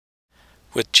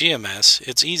With GMS,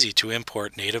 it's easy to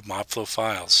import native MODFLOW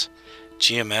files.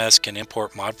 GMS can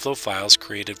import MODFLOW files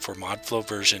created for MODFLOW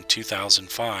version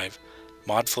 2005,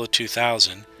 MODFLOW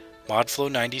 2000, MODFLOW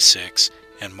 96,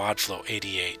 and MODFLOW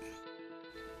 88.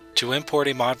 To import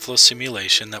a MODFLOW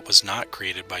simulation that was not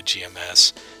created by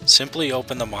GMS, simply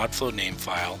open the MODFLOW name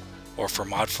file, or for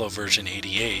MODFLOW version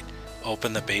 88,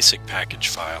 open the basic package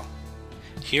file.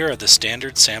 Here are the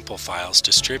standard sample files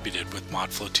distributed with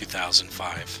MODFLOW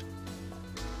 2005.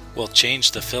 We'll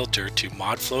change the filter to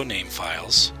MODFLOW name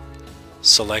files,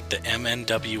 select the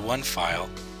MNW1 file,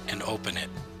 and open it.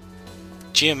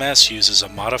 GMS uses a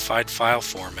modified file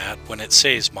format when it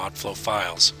saves MODFLOW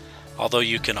files, although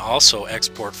you can also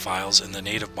export files in the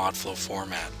native MODFLOW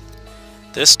format.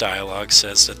 This dialog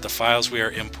says that the files we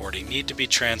are importing need to be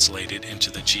translated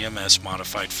into the GMS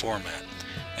modified format,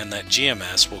 and that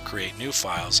GMS will create new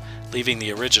files, leaving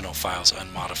the original files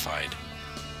unmodified.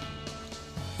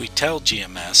 We tell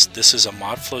GMS this is a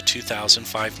MODFLOW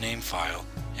 2005 name file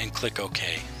and click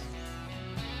OK.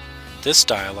 This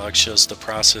dialog shows the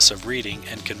process of reading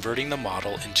and converting the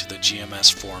model into the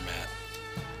GMS format.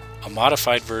 A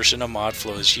modified version of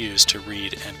MODFLOW is used to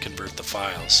read and convert the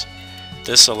files.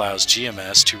 This allows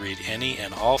GMS to read any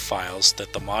and all files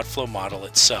that the MODFLOW model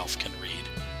itself can read.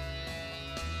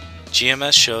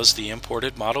 GMS shows the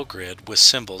imported model grid with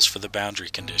symbols for the boundary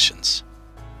conditions.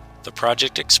 The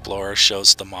Project Explorer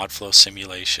shows the MODFLOW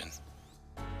simulation.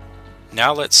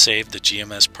 Now let's save the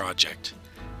GMS project.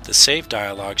 The Save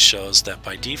dialog shows that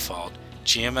by default,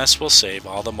 GMS will save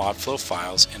all the MODFLOW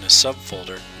files in a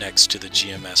subfolder next to the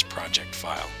GMS project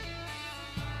file.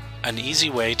 An easy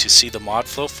way to see the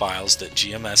MODFLOW files that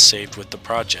GMS saved with the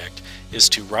project is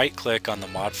to right-click on the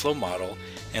MODFLOW model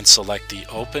and select the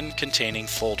Open Containing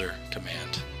Folder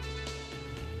command.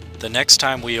 The next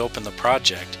time we open the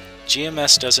project,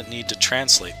 GMS doesn't need to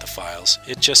translate the files,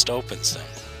 it just opens them.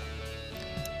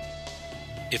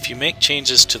 If you make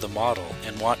changes to the model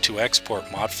and want to export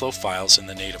MODFLOW files in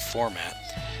the native format,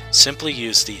 simply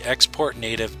use the Export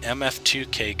Native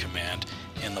MF2K command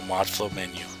in the MODFLOW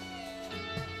menu.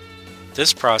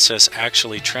 This process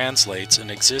actually translates an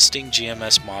existing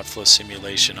GMS MODFLOW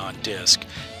simulation on disk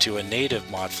to a native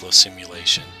MODFLOW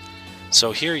simulation.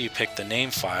 So here you pick the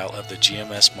name file of the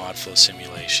GMS MODFLOW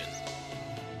simulation.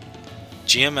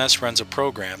 GMS runs a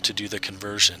program to do the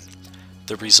conversion.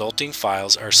 The resulting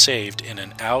files are saved in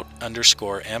an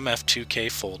out_MF2K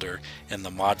folder in the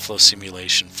MODFLOW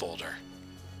simulation folder.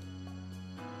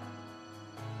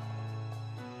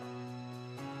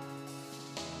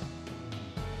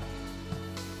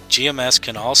 GMS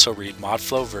can also read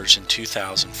MODFLOW version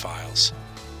 2000 files.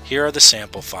 Here are the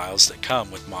sample files that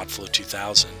come with MODFLOW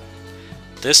 2000.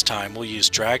 This time we'll use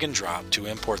drag and drop to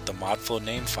import the MODFLOW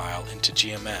name file into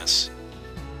GMS.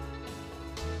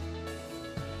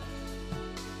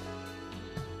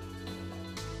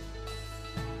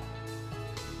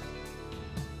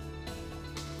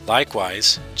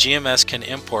 Likewise, GMS can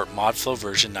import MODFLOW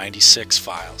version 96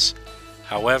 files.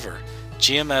 However,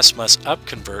 GMS must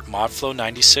upconvert MODFLOW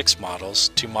 96 models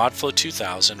to MODFLOW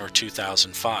 2000 or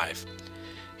 2005.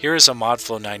 Here is a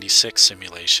MODFLOW 96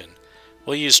 simulation.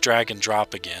 We'll use drag and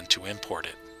drop again to import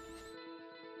it.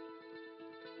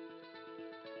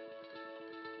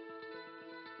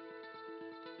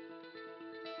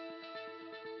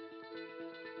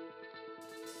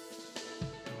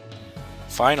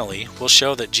 Finally, we'll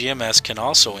show that GMS can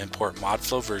also import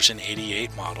MODFLOW version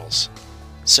 88 models.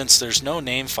 Since there's no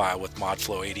name file with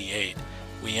MODFLOW 88,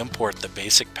 we import the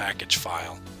basic package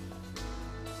file.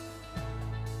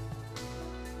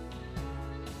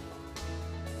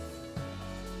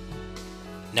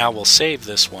 Now we'll save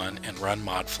this one and run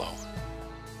MODFLOW.